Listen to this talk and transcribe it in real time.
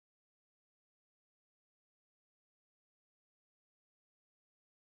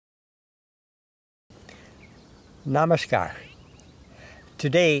Namaskar.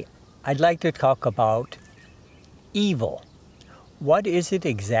 Today, I'd like to talk about evil. What is it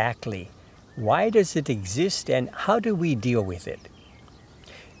exactly? Why does it exist, and how do we deal with it?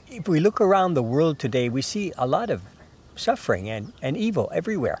 If we look around the world today, we see a lot of suffering and evil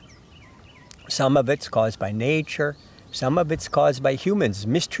everywhere. Some of it's caused by nature, some of it's caused by humans'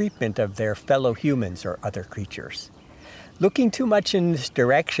 mistreatment of their fellow humans or other creatures. Looking too much in this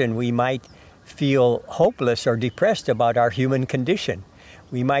direction, we might feel hopeless or depressed about our human condition.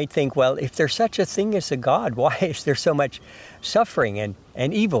 We might think, well, if there's such a thing as a God, why is there so much suffering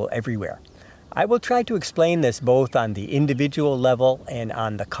and evil everywhere? I will try to explain this both on the individual level and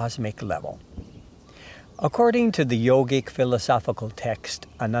on the cosmic level. According to the yogic philosophical text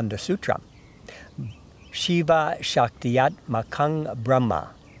Ananda Sutra, Shiva Shaktiyat Makang Brahma.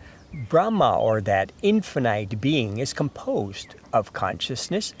 Brahma, or that infinite being, is composed of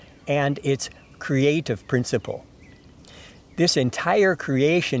consciousness and its creative principle. This entire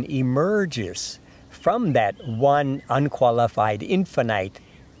creation emerges from that one unqualified infinite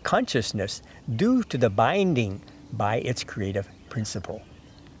consciousness due to the binding by its creative principle.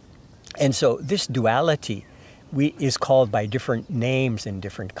 And so this duality is called by different names in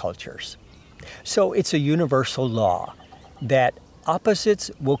different cultures. So it's a universal law that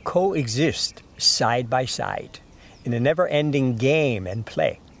opposites will coexist side by side in a never-ending game and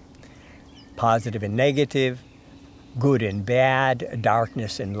play. Positive and negative, good and bad,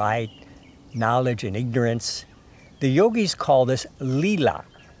 darkness and light, knowledge and ignorance. The yogis call this lila,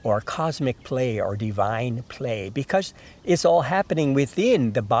 or cosmic play or divine play, because it's all happening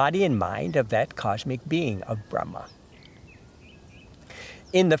within the body and mind of that cosmic being of Brahma.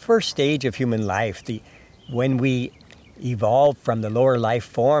 In the first stage of human life, when we evolve from the lower life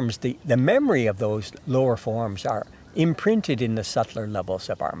forms, the memory of those lower forms are imprinted in the subtler levels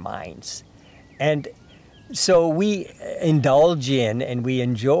of our minds. And so we indulge in and we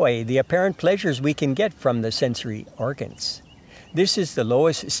enjoy the apparent pleasures we can get from the sensory organs. This is the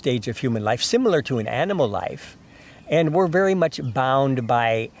lowest stage of human life, similar to an animal life. And we're very much bound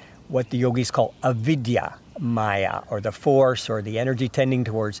by what the yogis call avidya, maya, or the force or the energy tending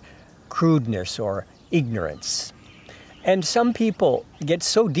towards crudeness or ignorance. And some people get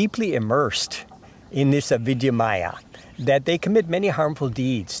so deeply immersed in this avidya maya that they commit many harmful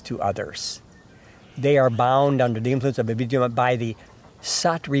deeds to others. They are bound under the influence of avidya by the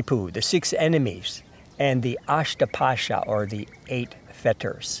satripu, the 6 enemies, and the ashtapasha, or the 8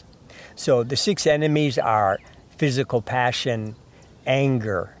 fetters. So the 6 enemies are physical passion,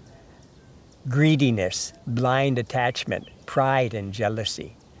 anger, greediness, blind attachment, pride, and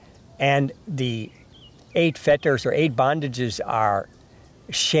jealousy. And the 8 fetters or 8 bondages are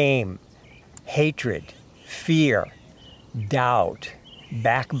shame, hatred, fear, doubt,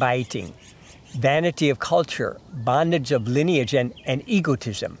 backbiting, vanity of culture, bondage of lineage, and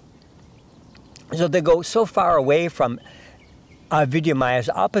egotism. So they go so far away from avidya maya's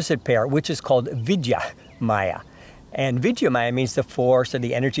opposite pair, which is called vidya maya. And vidya maya means the force or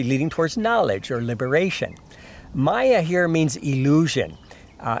the energy leading towards knowledge or liberation. Maya here means illusion.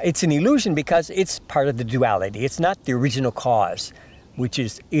 It's an illusion because it's part of the duality. It's not the original cause, which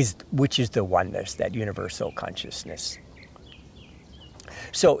is the oneness, that universal consciousness.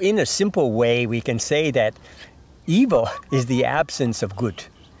 So in a simple way, we can say that evil is the absence of good.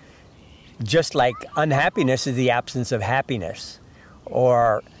 Just like unhappiness is the absence of happiness,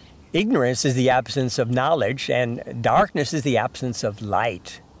 or ignorance is the absence of knowledge, and darkness is the absence of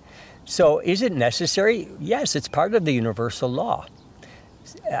light. So is it necessary? Yes, it's part of the universal law.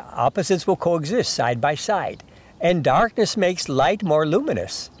 Opposites will coexist side by side, and darkness makes light more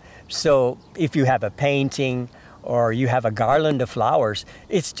luminous. So if you have a painting or you have a garland of flowers,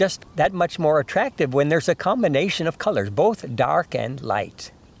 it's just that much more attractive when there's a combination of colors, both dark and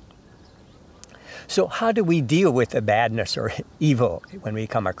light. So how do we deal with the badness or evil when we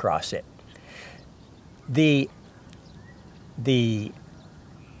come across it? The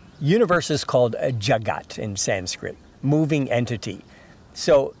universe is called a jagat in Sanskrit, moving entity.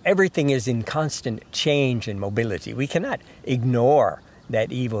 So everything is in constant change and mobility. We cannot ignore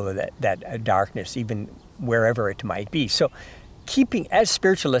that evil, that darkness, even wherever it might be. So as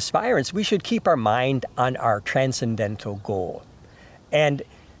spiritual aspirants, we should keep our mind on our transcendental goal. And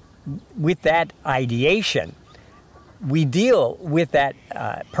with that ideation, we deal with that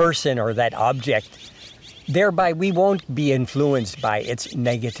person or that object. Thereby, we won't be influenced by its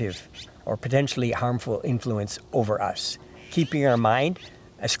negative or potentially harmful influence over us. Keeping our mind,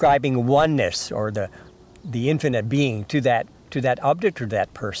 ascribing oneness or the infinite being to that object or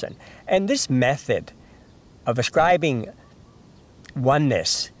that person. And this method of ascribing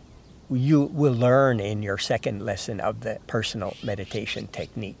oneness you will learn in your second lesson of the personal meditation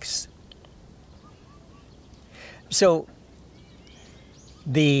techniques. So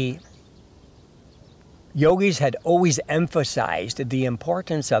the yogis had always emphasized the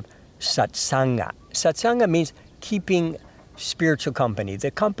importance of satsanga. Satsanga means keeping spiritual company,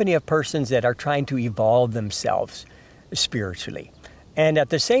 the company of persons that are trying to evolve themselves spiritually. And at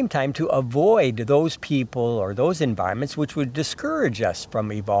the same time, to avoid those people or those environments which would discourage us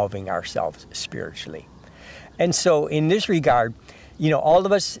from evolving ourselves spiritually. And so in this regard, all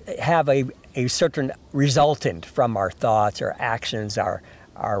of us have a certain resultant from our thoughts, our actions,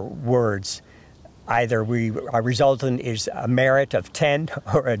 our words. Either our resultant is a merit of 10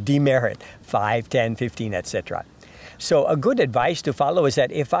 or a demerit, 5, 10, 15, etc. So a good advice to follow is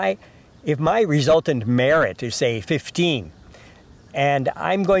that if my resultant merit is, say, 15, and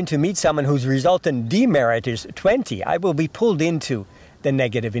I'm going to meet someone whose resultant demerit is 20, I will be pulled into the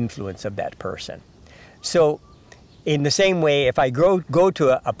negative influence of that person. So in the same way, if I go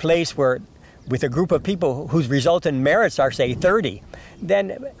to a place with a group of people whose resultant merits are, say, 30,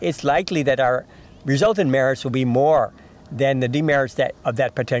 then it's likely that our resultant merits will be more than the demerits of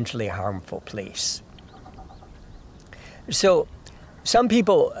that potentially harmful place. So some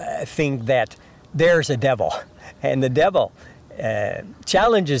people think that there's a devil, and the devil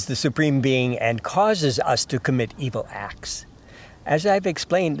challenges the Supreme Being and causes us to commit evil acts. As I've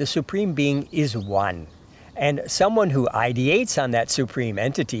explained, the Supreme Being is one. And someone who ideates on that Supreme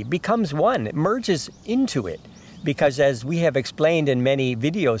Entity becomes one, merges into it. Because as we have explained in many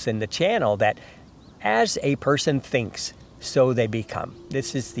videos in the channel, that as a person thinks, so they become.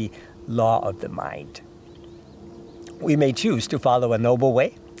 This is the law of the mind. We may choose to follow a noble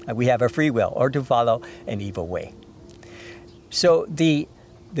way, we have a free will, or to follow an evil way. So the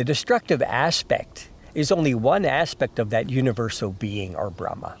destructive aspect is only one aspect of that universal being or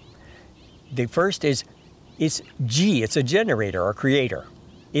Brahma. The first is it's G, it's a generator or creator.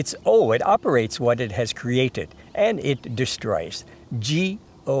 It's O, it operates what it has created, and it destroys.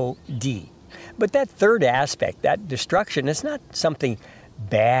 G-O-D. But that third aspect, that destruction, is not something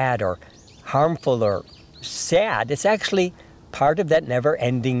bad or harmful or sad. It's actually part of that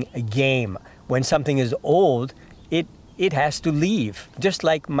never-ending game. When something is old, it has to leave. Just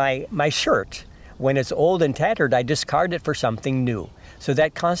like my shirt. When it's old and tattered, I discard it for something new. So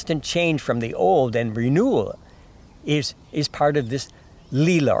that constant change from the old and renewal is part of this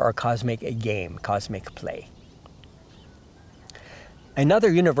Leela, or cosmic game, cosmic play.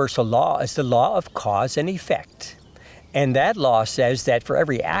 Another universal law is the law of cause and effect. And that law says that for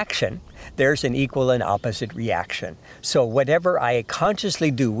every action, there's an equal and opposite reaction. So whatever I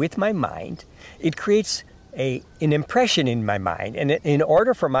consciously do with my mind, it creates an impression in my mind. And in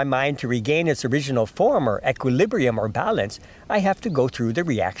order for my mind to regain its original form or equilibrium or balance, I have to go through the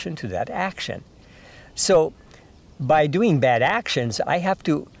reaction to that action. So by doing bad actions, I have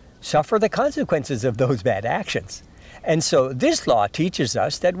to suffer the consequences of those bad actions. And so this law teaches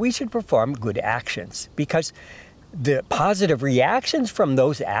us that we should perform good actions, because the positive reactions from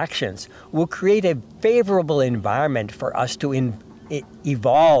those actions will create a favorable environment for us to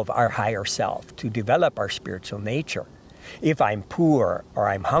evolve our higher self, to develop our spiritual nature. If I'm poor, or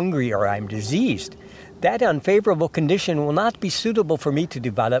I'm hungry, or I'm diseased, that unfavorable condition will not be suitable for me to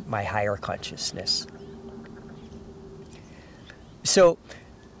develop my higher consciousness. So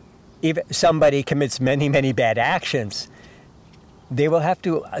if somebody commits many, many bad actions, they will have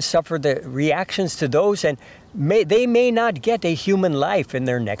to suffer the reactions to those, and they may not get a human life in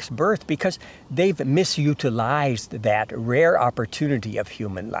their next birth because they've misutilized that rare opportunity of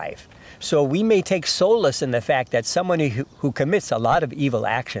human life. So we may take solace in the fact that someone who commits a lot of evil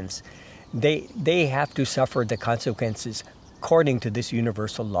actions, they have to suffer the consequences according to this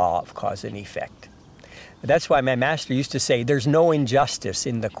universal law of cause and effect. That's why my master used to say, there's no injustice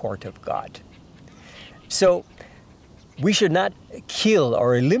in the court of God. So we should not kill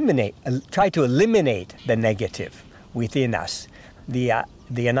or try to eliminate the negative within us. The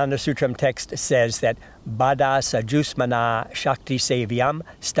Ananda Sutram text says that Bada sajusmana shakti sevyam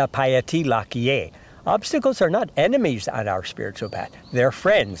stapayati lakye. Obstacles are not enemies on our spiritual path. They're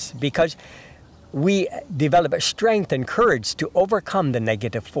friends, because we develop strength and courage to overcome the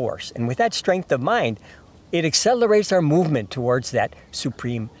negative force. And with that strength of mind, it accelerates our movement towards that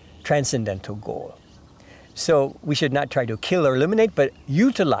supreme transcendental goal. So we should not try to kill or eliminate, but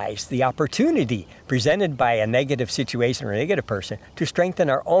utilize the opportunity presented by a negative situation or a negative person to strengthen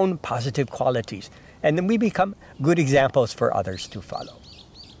our own positive qualities. And then we become good examples for others to follow.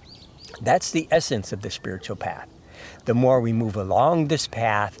 That's the essence of the spiritual path. The more we move along this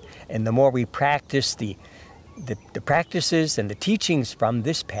path, and the more we practice the practices and the teachings from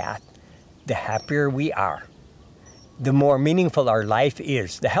this path, the happier we are. The more meaningful our life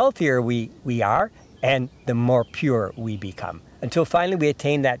is, the healthier we are, and the more pure we become, until finally we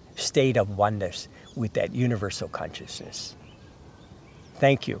attain that state of oneness with that universal consciousness.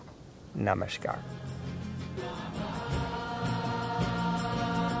 Thank you. Namaskar.